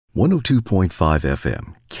102.5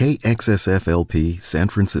 FM, KXSFLP San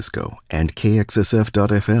Francisco, and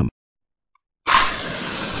KXSF.FM.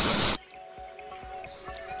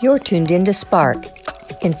 You're tuned into Spark,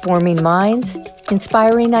 informing minds,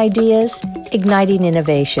 inspiring ideas, igniting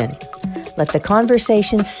innovation. Let the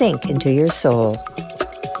conversation sink into your soul.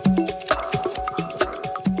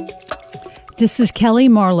 This is Kellee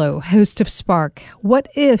Marlowe, host of Spark. What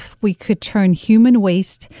if we could turn human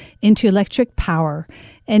waste into electric power,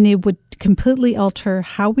 and it would completely alter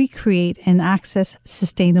how we create and access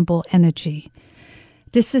sustainable energy?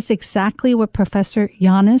 This is exactly what Professor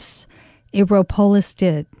Ioannis Ieropoulos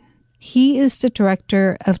did. He is the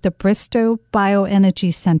director of the Bristol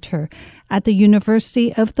Bioenergy Centre at the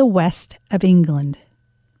University of the West of England.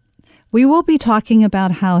 We will be talking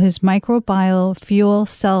about how his microbial fuel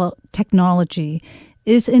cell technology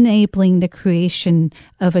is enabling the creation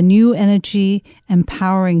of a new energy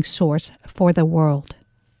empowering source for the world.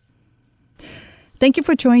 Thank you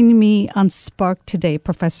for joining me on Spark today,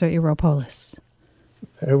 Professor Ieropoulos.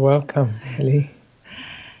 Very welcome, Kellee.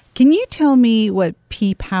 Can you tell me what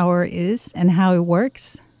P-Power is and how it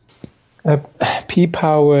works?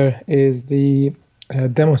 P-Power is the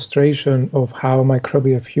demonstration of how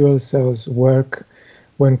microbial fuel cells work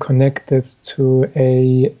when connected to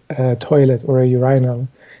a toilet or a urinal,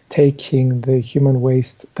 taking the human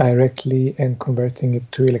waste directly and converting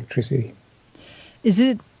it to electricity. Is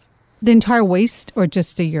it the entire waste or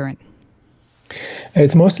just the urine?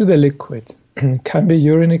 It's mostly the liquid. It can be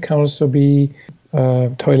urine, it can also be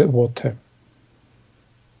toilet water.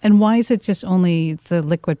 And why is it just only the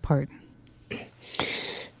liquid part?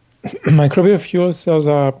 Microbial fuel cells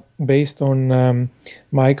are based on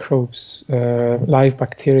microbes, live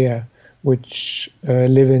bacteria, which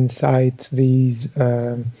live inside these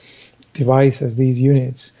devices, these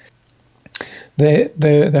units.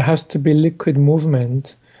 There has to be liquid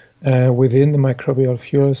movement within the microbial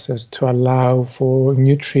fuel cells to allow for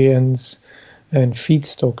nutrients and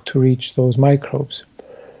feedstock to reach those microbes.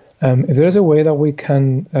 If there's a way that we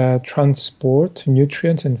can transport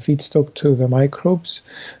nutrients and feedstock to the microbes,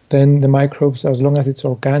 then the microbes, as long as it's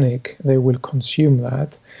organic, they will consume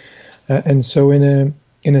that. And so in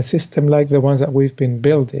a system like the ones that we've been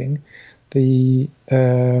building, the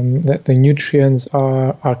nutrients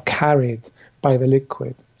are carried by the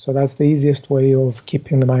liquid. So that's the easiest way of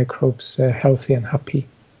keeping the microbes healthy and happy.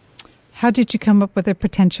 How did you come up with the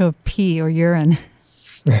potential of pee or urine?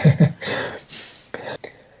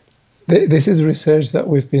 This is research that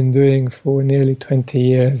we've been doing for nearly 20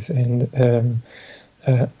 years, and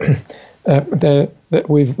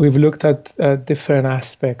we've looked at different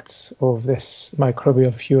aspects of this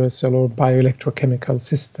microbial fuel cell or bioelectrochemical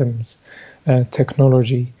systems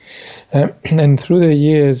technology. And through the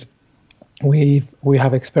years, we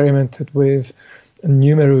have experimented with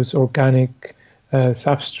numerous organic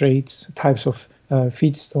substrates, types of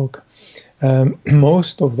feedstock.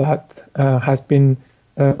 Most of that has been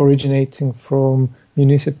originating from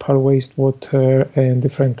municipal wastewater and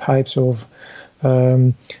different types of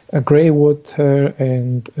grey water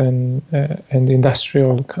and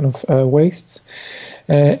industrial kind of wastes.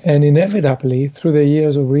 And inevitably, through the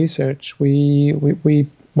years of research, we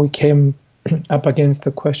came up against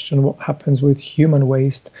the question: what happens with human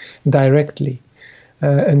waste directly?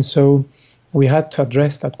 And so we had to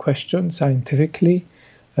address that question scientifically.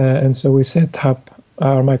 And so we set up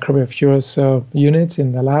our microbial fuel cell units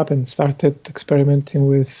in the lab and started experimenting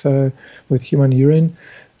with human urine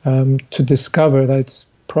to discover that it's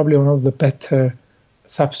probably one of the better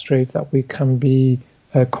substrates that we can be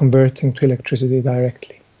converting to electricity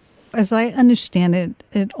directly. As I understand it,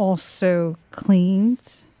 it also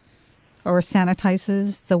cleans or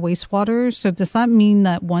sanitizes the wastewater. So does that mean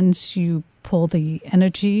that once you pull the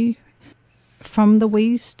energy from the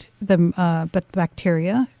waste, the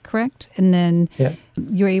bacteria, correct? And then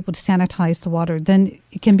you're able to sanitize the water, then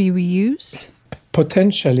it can be reused?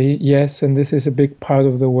 Potentially, yes. And this is a big part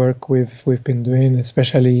of the work we've been doing,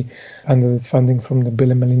 especially under the funding from the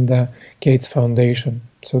Bill and Melinda Gates Foundation.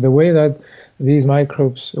 So the way that these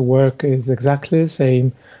microbes work is exactly the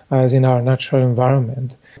same as in our natural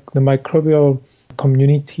environment. The microbial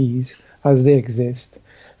communities, as they exist,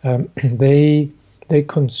 they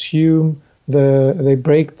consume they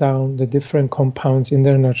break down the different compounds in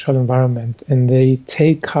their natural environment, and they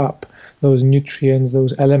take up those nutrients,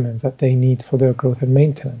 those elements that they need for their growth and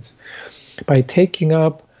maintenance. By taking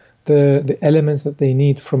up the elements that they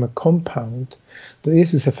need from a compound,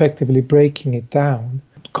 this is effectively breaking it down,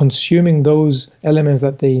 consuming those elements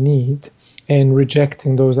that they need and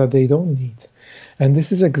rejecting those that they don't need. And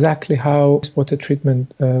this is exactly how water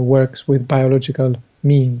treatment works with biological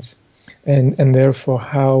means. and therefore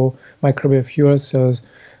how microbial fuel cells,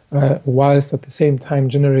 whilst at the same time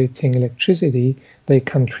generating electricity, they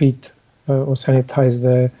can treat or sanitize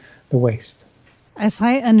the waste. As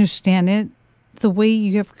I understand it, the way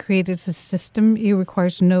you have created a system, it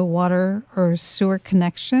requires no water or sewer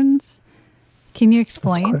connections. Can you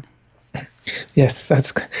explain? Yes,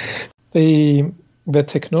 that's the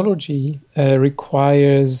technology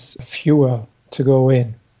requires fuel to go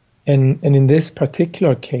in, and in this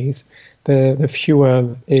particular case, the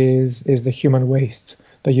fuel is the human waste,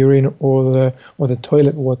 the urine or the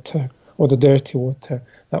toilet water or the dirty water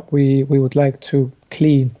that we would like to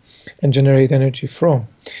clean and generate energy from.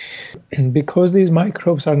 Because these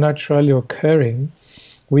microbes are naturally occurring,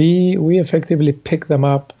 we effectively pick them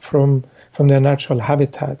up from their natural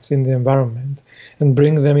habitats in the environment and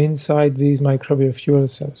bring them inside these microbial fuel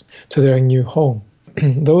cells to their new home.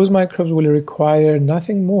 Those microbes will require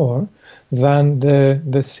nothing more than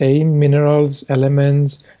the same minerals,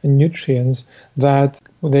 elements, and nutrients that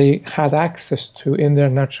they had access to in their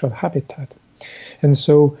natural habitat. And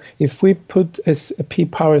so if we put a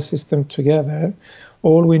P-power system together,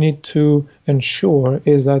 all we need to ensure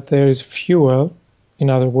is that there is fuel, in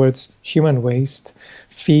other words, human waste,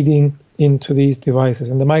 feeding into these devices,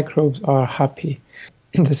 and the microbes are happy.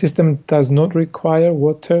 The system does not require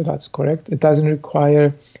water, that's correct. It doesn't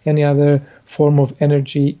require any other form of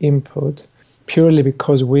energy input, purely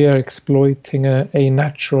because we are exploiting a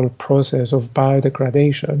natural process of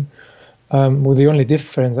biodegradation, with the only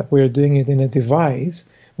difference that we are doing it in a device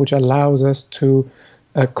which allows us to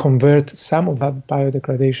convert some of that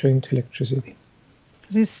biodegradation into electricity.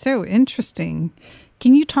 It is so interesting.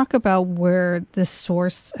 Can you talk about where the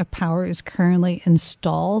source of power is currently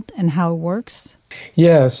installed and how it works?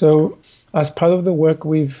 Yeah, so as part of the work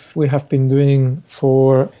we have been doing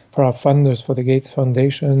for our funders, for the Gates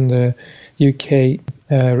Foundation, the UK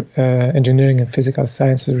Engineering and Physical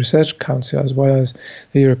Sciences Research Council, as well as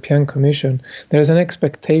the European Commission, there is an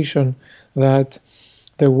expectation that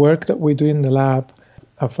the work that we do in the lab,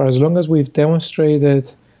 for as long as we've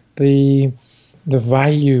demonstrated the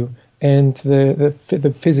value and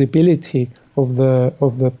the feasibility of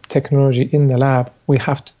the technology in the lab, we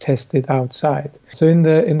have to test it outside. So in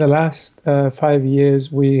the last 5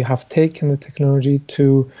 years, we have taken the technology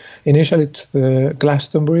initially to the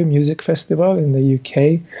Glastonbury Music Festival in the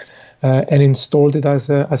UK, and installed it as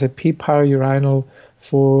a P-power urinal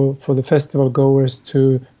for the festival goers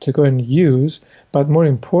to go and use, but more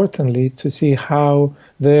importantly, to see how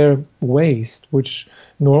their waste, which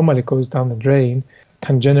normally goes down the drain,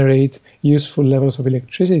 can generate useful levels of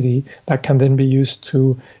electricity that can then be used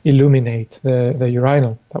to illuminate the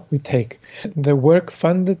urinal that we take. The work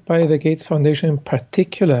funded by the Gates Foundation in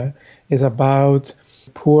particular is about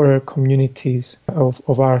poorer communities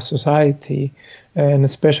of our society, and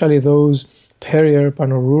especially those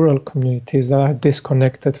peri-urban or rural communities that are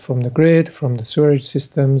disconnected from the grid, from the sewerage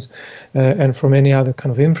systems, and from any other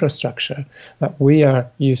kind of infrastructure that we are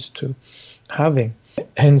used to having.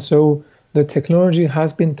 And so the technology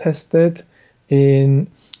has been tested in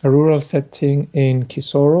a rural setting in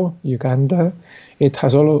Kisoro, Uganda. It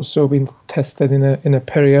has also been tested in a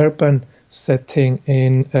peri-urban setting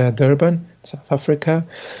in Durban, South Africa.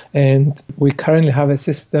 And we currently have a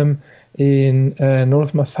system in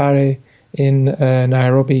North Mathare in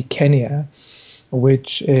Nairobi, Kenya,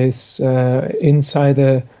 which is inside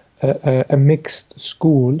a mixed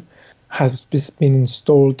school, has been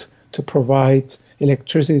installed to provide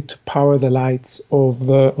electricity to power the lights of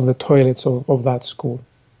the toilets of that school.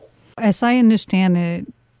 As I understand it,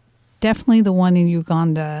 definitely the one in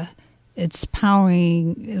Uganda, it's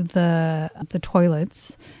powering the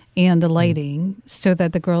toilets and the lighting so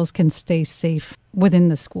that the girls can stay safe within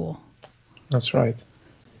the school. That's right.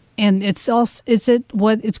 And it's also, is it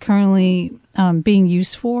what it's currently being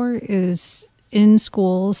used for is in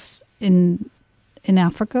schools in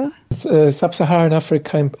Africa? Sub-Saharan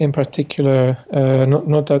Africa in particular,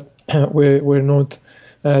 not that we're not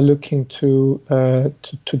looking to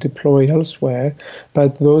deploy elsewhere,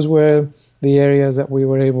 but those were the areas that we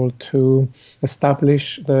were able to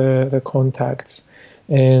establish the contacts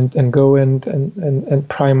and go and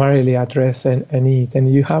primarily address a need.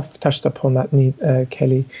 And you have touched upon that need,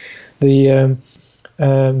 Kellee. The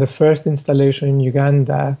first installation in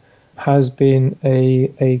Uganda has been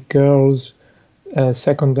a girls'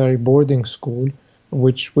 secondary boarding school,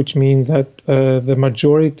 which means that the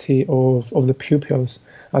majority of the pupils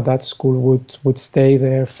at that school would stay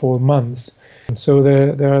there for months. And so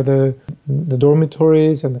there are the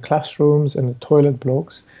dormitories and the classrooms and the toilet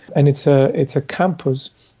blocks, and it's a campus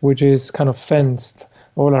which is kind of fenced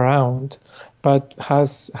all around, but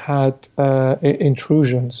has had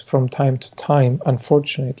intrusions from time to time,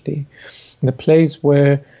 unfortunately. The place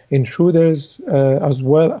where intruders as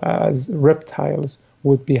well as reptiles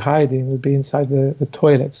would be hiding would be inside the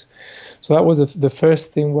toilets. So that was the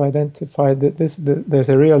first thing we identified, that there's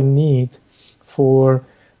a real need for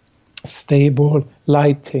stable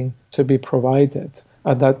lighting to be provided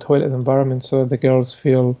at that toilet environment so that the girls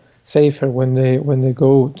feel safer when they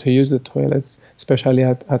go to use the toilets, especially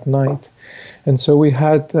at night. And so we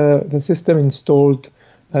had the system installed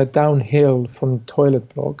downhill from the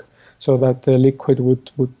toilet block so that the liquid would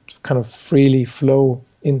kind of freely flow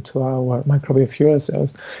into our microbial fuel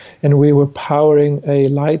cells. And we were powering a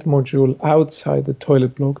light module outside the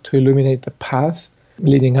toilet block to illuminate the path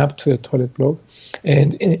leading up to the toilet block,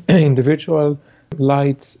 and individual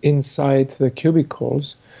lights inside the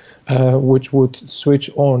cubicles, which would switch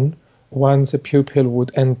on once a pupil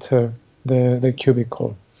would enter the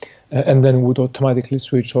cubicle, and then would automatically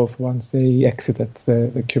switch off once they exited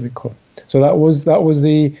the cubicle. So that was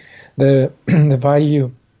the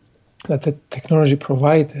value that the technology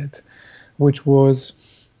provided, which was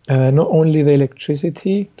not only the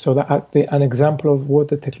electricity, so that an example of what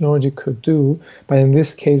the technology could do, but in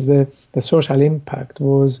this case the social impact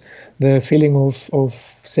was the feeling of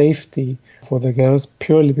safety for the girls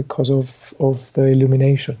purely because of the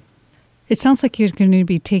illumination. It sounds like you're going to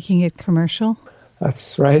be taking it commercial.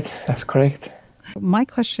 That's right. That's correct. My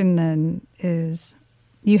question then is,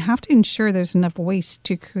 you have to ensure there's enough waste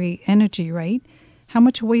to create energy, right? How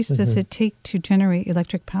much waste does it take to generate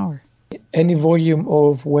electric power? Any volume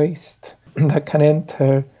of waste that can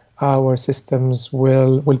enter our systems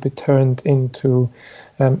will be turned into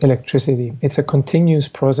electricity. It's a continuous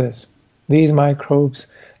process. These microbes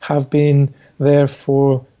have been there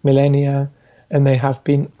for millennia, and they have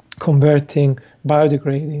been converting,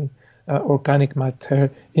 biodegrading organic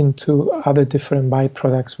matter into other different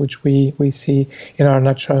byproducts which we see in our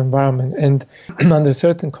natural environment. And under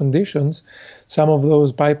certain conditions, some of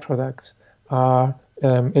those byproducts are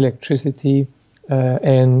electricity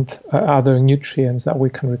and other nutrients that we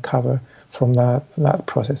can recover from that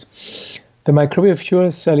process. The microbial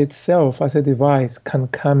fuel cell itself as a device can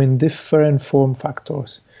come in different form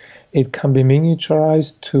factors. It can be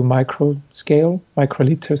miniaturized to microliter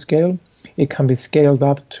scale. It can be scaled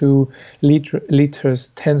up to liters,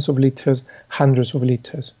 tens of liters, hundreds of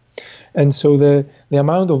liters. And so the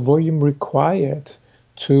amount of volume required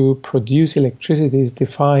to produce electricity is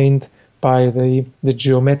defined by the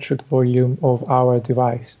geometric volume of our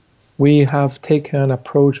device. We have taken an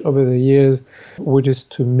approach over the years which is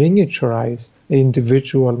to miniaturize the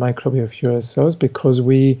individual microbial fuel cells, because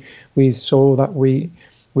we saw that we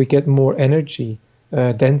get more energy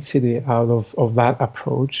density out of that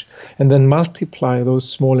approach, and then multiply those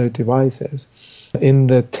smaller devices in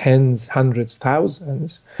the tens, hundreds,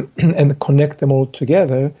 thousands, and connect them all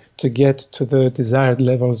together to get to the desired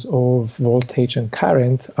levels of voltage and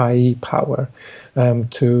current, i.e. power,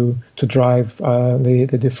 to drive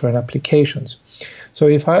the different applications. So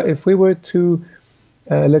if we were to,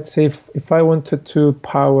 let's say if I wanted to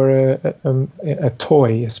power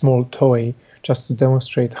a small toy, just to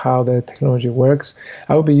demonstrate how the technology works,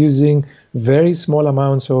 I will be using very small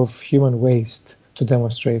amounts of human waste to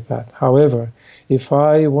demonstrate that. However, if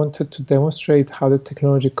I wanted to demonstrate how the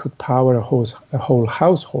technology could power a whole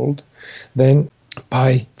household, then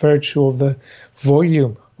by virtue of the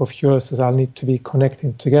volume of fuel cells I'll need to be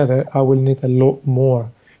connecting together, I will need a lot more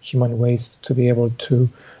human waste to be able to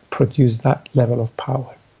produce that level of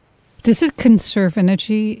power. Does it conserve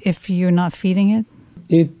energy if you're not feeding it?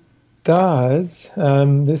 It does.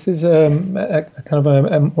 This is a kind of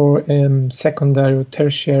a more secondary or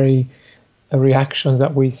tertiary reactions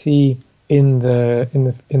that we see in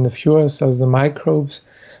the fuel cells. The microbes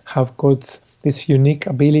have got this unique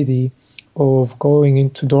ability of going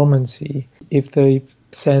into dormancy if they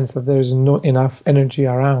sense that there's not enough energy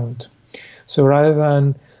around. So rather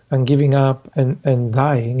than giving up and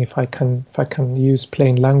dying, if I can use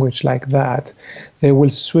plain language like that, they will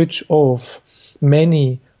switch off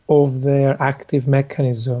many of their active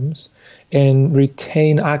mechanisms and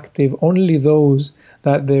retain active only those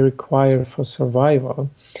that they require for survival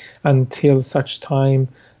until such time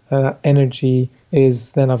energy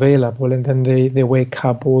is then available, and then they wake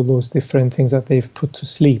up all those different things that they've put to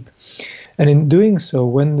sleep. And in doing so,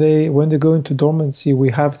 when they go into dormancy,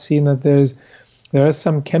 we have seen that there are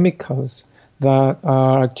some chemicals that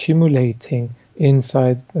are accumulating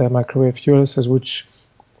inside the microwave fuel cells, which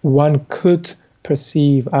one could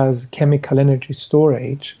perceive as chemical energy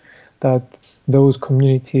storage that those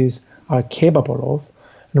communities are capable of.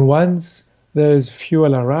 And once there is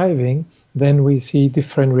fuel arriving, then we see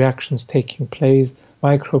different reactions taking place,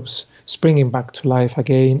 microbes springing back to life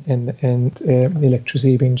again, and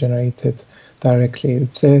electricity being generated directly.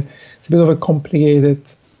 It's a bit of a complicated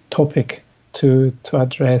topic to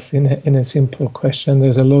address in a simple question.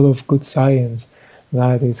 There's a lot of good science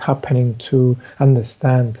that is happening to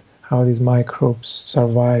understand how these microbes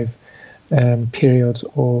survive periods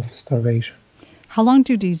of starvation. How long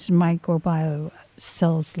do these microbial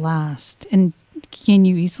cells last? And can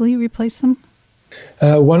you easily replace them?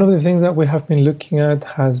 One of the things that we have been looking at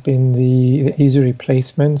has been the easy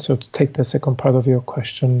replacement. So to take the second part of your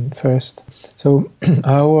question first. So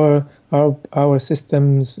our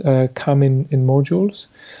systems come in modules,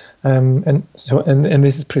 and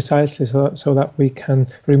this is precisely so that we can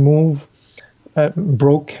remove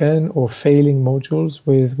broken or failing modules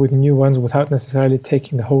with new ones without necessarily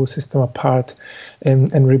taking the whole system apart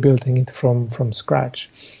and rebuilding it from scratch.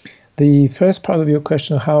 The first part of your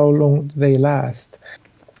question, how long do they last?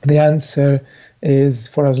 The answer is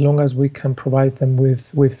for as long as we can provide them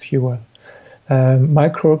with fuel.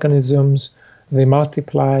 Microorganisms, they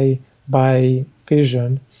multiply by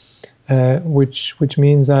fission, which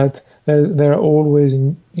means that there are always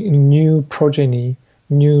new progeny,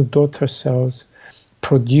 new daughter cells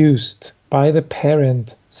produced by the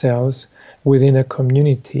parent cells within a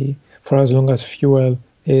community for as long as fuel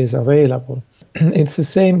is available. It's the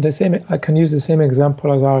same. I can use the same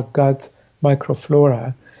example as our gut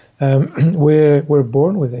microflora. We're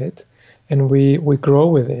born with it, and we grow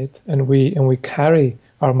with it, and we carry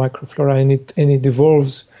our microflora, and it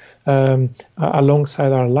evolves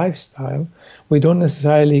alongside our lifestyle. We don't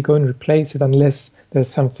necessarily go and replace it unless there's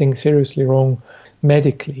something seriously wrong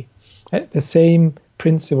medically. The same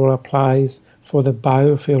principle applies for the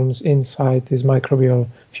biofilms inside these microbial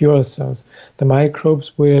fuel cells. The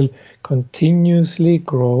microbes will continuously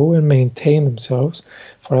grow and maintain themselves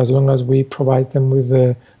for as long as we provide them with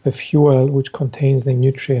the fuel which contains the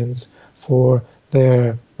nutrients for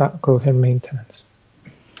their growth and maintenance.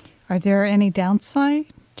 Are there any downside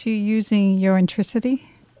to using urocentricity?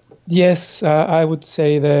 Yes, I would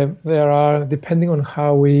say that there are, depending on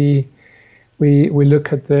how we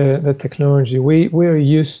look at the technology. We're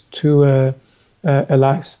used to a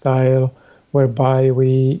lifestyle whereby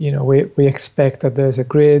we expect that there's a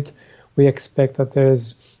grid, we expect that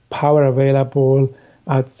there's power available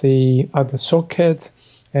at the socket,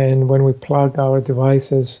 and when we plug our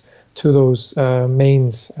devices to those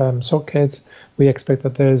mains sockets, we expect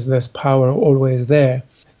that there's power always there.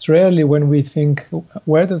 It's rarely when we think,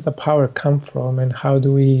 where does the power come from, and how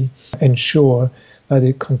do we ensure that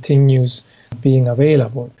it continues being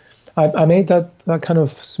available? I made that kind of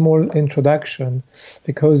small introduction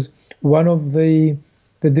because one of the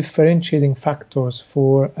differentiating factors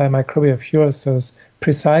for microbial fuel cells,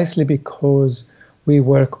 precisely because we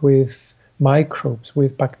work with microbes,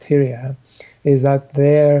 with bacteria, is that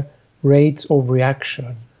their rates of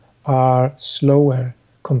reaction are slower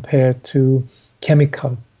compared to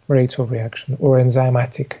chemical rates of reaction or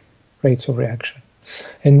enzymatic rates of reaction.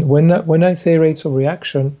 And when I say rates of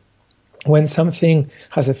reaction, when something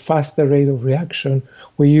has a faster rate of reaction,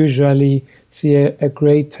 we usually see a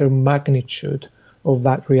greater magnitude of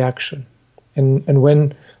that reaction. And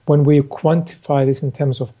when we quantify this in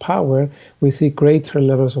terms of power, we see greater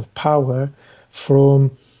levels of power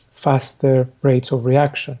from faster rates of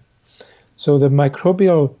reaction. So the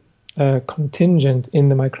microbial contingent in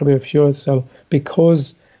the microbial fuel cell,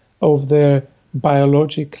 because of their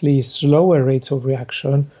biologically slower rates of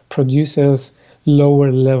reaction, produces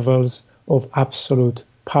lower levels of absolute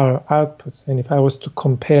power output. And if I was to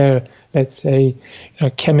compare, let's say, a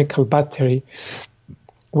chemical battery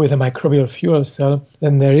with a microbial fuel cell,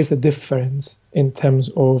 then there is a difference in terms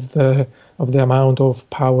of the amount of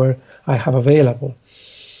power I have available.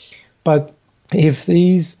 But if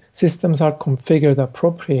these systems are configured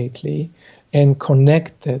appropriately and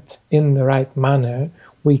connected in the right manner,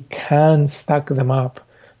 we can stack them up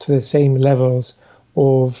to the same levels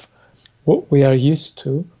of what we are used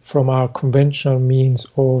to from our conventional means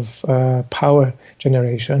of power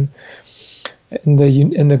generation. And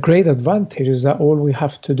the great advantage is that all we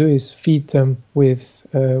have to do is feed them with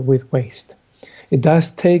waste. It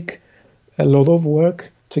does take a lot of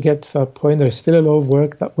work to get to that point. There's still a lot of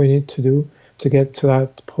work that we need to do to get to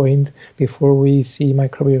that point before we see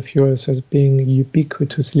microbial fuels as being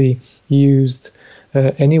ubiquitously used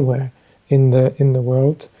anywhere in the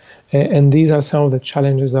world. And these are some of the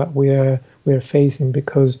challenges that we are facing,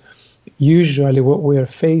 because usually what we are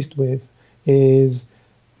faced with is,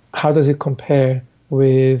 how does it compare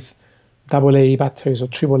with AA batteries or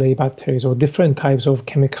AAA batteries or different types of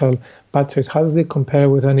chemical batteries? How does it compare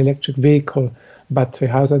with an electric vehicle battery?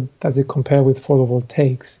 How does it compare with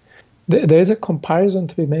photovoltaics? There is a comparison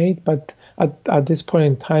to be made, but at this point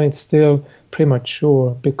in time, it's still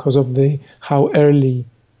premature because of how early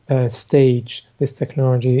stage this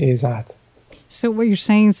technology is at. So what you're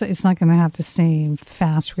saying is it's not going to have the same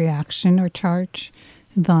fast reaction or charge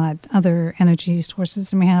that other energy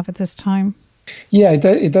sources may have at this time? Yeah,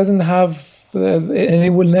 it doesn't have, and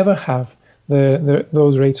it will never have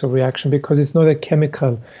those rates of reaction because it's not a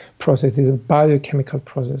chemical process; it's a biochemical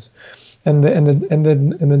process. And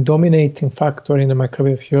the dominating factor in a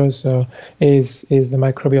microbial fuel cell is the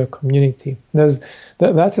microbial community. That's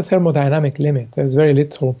a thermodynamic limit. There's very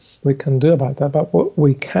little we can do about that. But what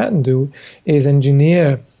we can do is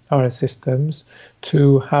engineer our systems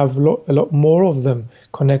to have a lot more of them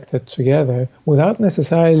connected together without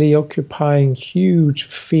necessarily occupying huge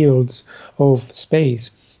fields of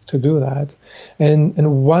space to do that. And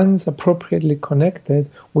once appropriately connected,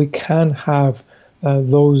 we can have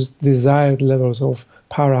those desired levels of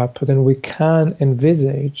power output, and we can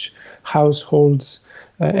envisage households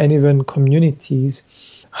and even communities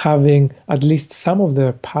having at least some of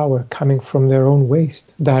their power coming from their own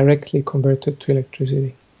waste directly converted to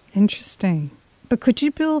electricity. Interesting. But could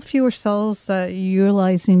you build fewer cells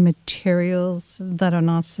utilizing materials that are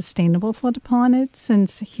not sustainable for the planet,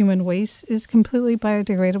 since human waste is completely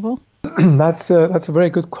biodegradable? That's a very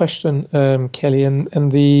good question, Kellee,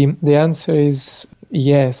 and the answer is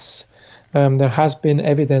yes. There has been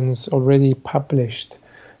evidence already published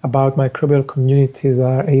about microbial communities that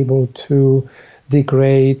are able to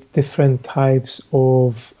degrade different types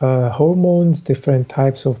of hormones, different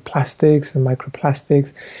types of plastics and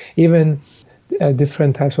microplastics, even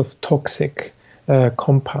different types of toxic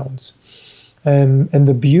compounds. And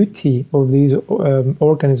the beauty of these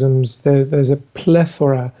organisms, there's a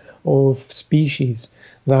plethora of species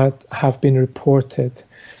that have been reported,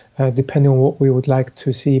 depending on what we would like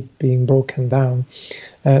to see being broken down.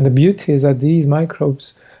 The beauty is that these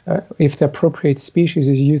microbes, if the appropriate species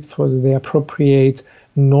is used for the appropriate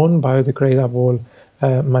non-biodegradable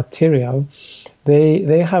material,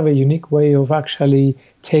 they have a unique way of actually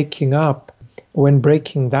taking up, when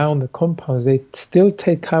breaking down the compounds, they still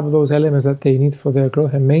take up those elements that they need for their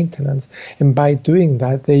growth and maintenance. And by doing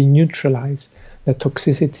that, they neutralize the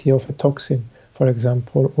toxicity of a toxin, for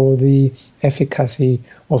example, or the efficacy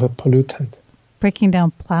of a pollutant. Breaking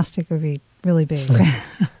down plastic would be really big.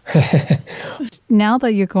 Now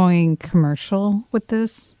that you're going commercial with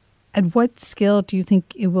this, at what scale do you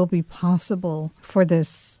think it will be possible for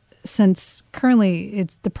this? Since currently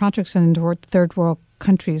the project's in third world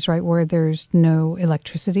countries, right, where there's no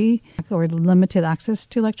electricity or limited access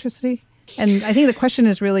to electricity. And I think the question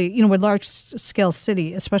is really, with large scale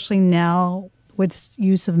city, especially now with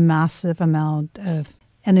use of massive amount of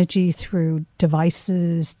energy through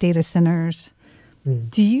devices, data centers,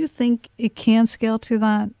 do you think it can scale to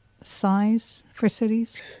that size for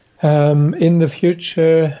cities? In the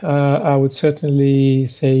future, I would certainly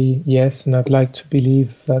say yes, and I'd like to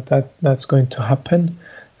believe that's going to happen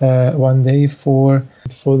one day. For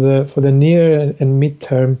the near and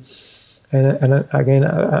midterm, and again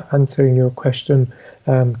answering your question,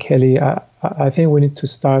 Kellee, I think we need to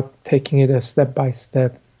start taking it a step by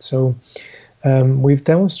step. So we've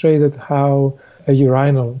demonstrated how a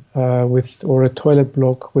urinal or a toilet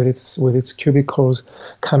block with its cubicles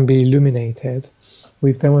can be illuminated.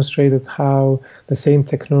 We've demonstrated how the same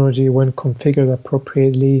technology, when configured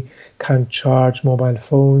appropriately, can charge mobile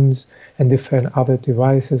phones and different other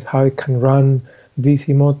devices, how it can run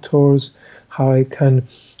DC motors, how it can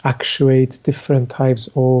actuate different types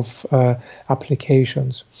of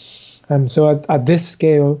applications. So at this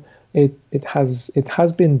scale, it has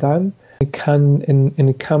been done. It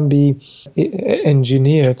can be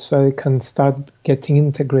engineered so it can start getting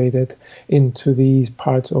integrated into these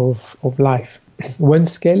parts of life. When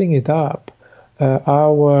scaling it up,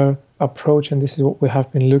 our approach, and this is what we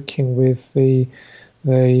have been looking with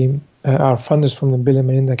our funders from the Bill and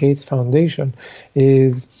Melinda Gates Foundation,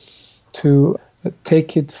 is to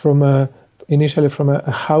take it initially from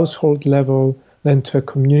a household level, then to a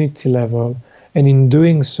community level, and in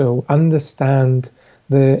doing so, understand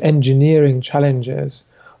the engineering challenges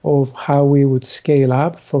of how we would scale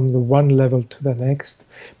up from the one level to the next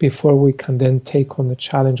before we can then take on the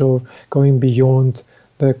challenge of going beyond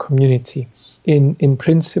the community. In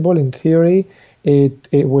principle, in theory, it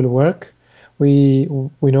will work. We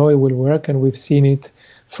know it will work, and we've seen it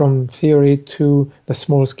from theory to the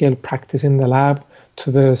small scale practice in the lab to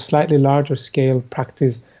the slightly larger scale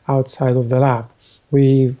practice outside of the lab.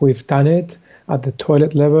 We've done it at the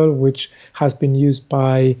toilet level, which has been used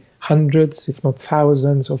by hundreds, if not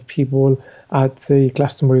thousands, of people at the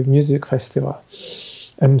Glastonbury Music Festival.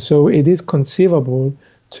 And so it is conceivable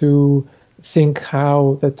to think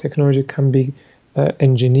how the technology can be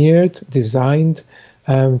engineered, designed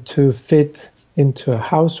to fit into a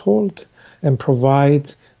household and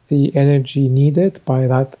provide the energy needed by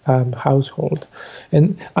that household.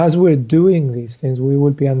 And as we're doing these things, we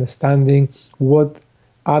will be understanding what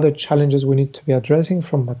other challenges we need to be addressing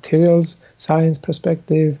from materials science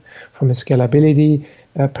perspective, from a scalability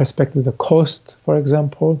perspective, the cost, for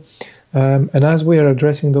example. And as we are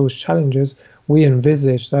addressing those challenges, we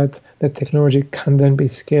envisage that the technology can then be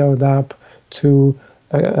scaled up to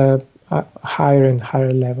higher and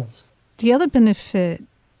higher levels. The other benefit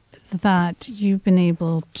that you've been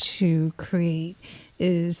able to create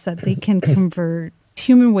is that they can convert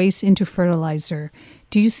human waste into fertilizer.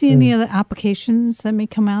 Do you see any other applications that may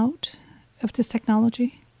come out of this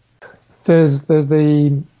technology? There's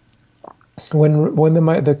the when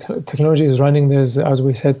the technology is running, there's, as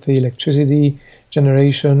we said, the electricity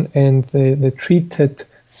generation, and the treated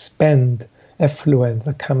spent effluent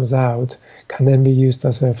that comes out can then be used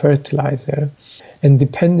as a fertilizer. And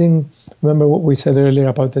remember what we said earlier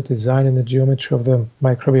about the design and the geometry of the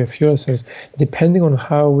microbial fuel cells, depending on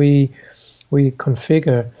how we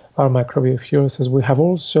configure our microbial fuel cells, we have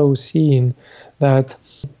also seen that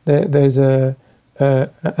there's an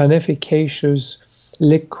efficacious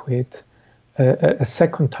liquid, a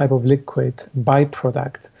second type of liquid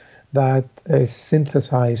byproduct that is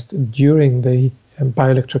synthesized during the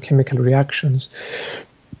bioelectrochemical reactions,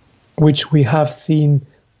 which we have seen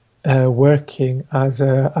working as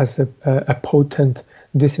a potent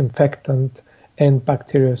disinfectant and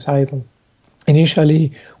bactericidal.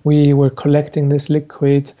 Initially, we were collecting this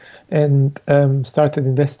liquid and started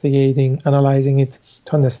investigating, analyzing it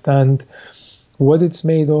to understand what it's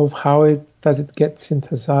made of, how does it get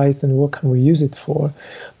synthesized, and what can we use it for.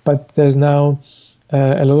 But there's now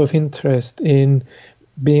a lot of interest in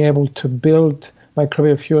being able to build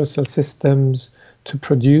microbial fuel cell systems to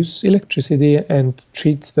produce electricity and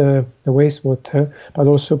treat the wastewater, but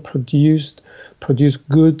also produce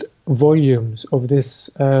good volumes of this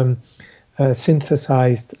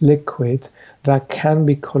synthesized liquid that can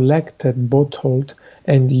be collected, bottled,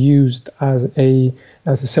 and used as a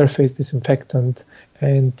surface disinfectant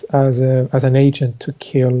and as an agent to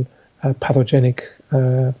kill pathogenic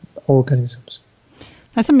organisms.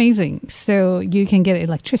 That's amazing. So you can get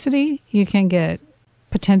electricity, you can get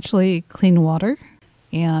potentially clean water,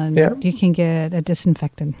 and you can get a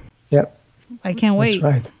disinfectant. Yeah. I can't wait.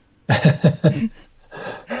 That's right.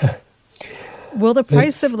 Will the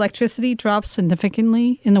price of electricity drop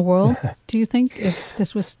significantly in the world, do you think, if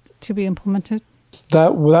this was to be implemented?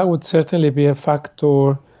 That would certainly be a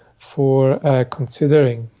factor for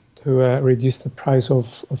considering to reduce the price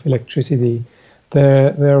of electricity.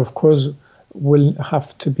 There, of course, will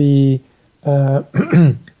have to be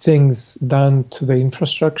things done to the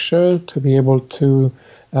infrastructure to be able to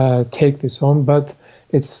take this on, but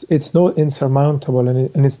it's not insurmountable,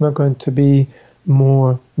 and it's not going to be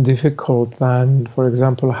more difficult than, for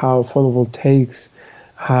example, how photovoltaics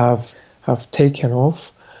have taken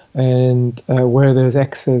off, and where there's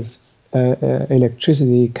excess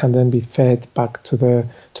electricity can then be fed back to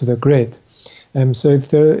the grid. So if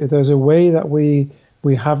there's a way that we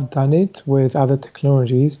have done it with other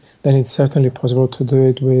technologies, then it's certainly possible to do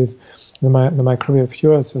it with the microbial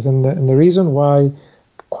fuel cells. And the reason why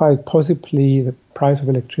quite possibly the price of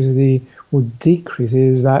electricity would decrease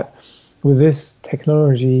is that with this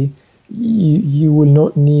technology, you will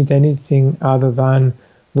not need anything other than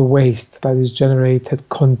the waste that is generated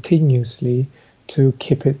continuously to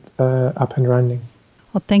keep it up and running.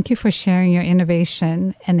 Well, thank you for sharing your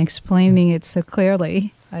innovation and explaining it so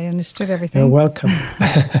clearly. I understood everything. You're welcome.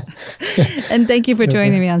 And thank you for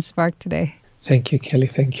joining me on Spark today. Thank you, Kellee.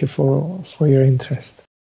 Thank you for your interest.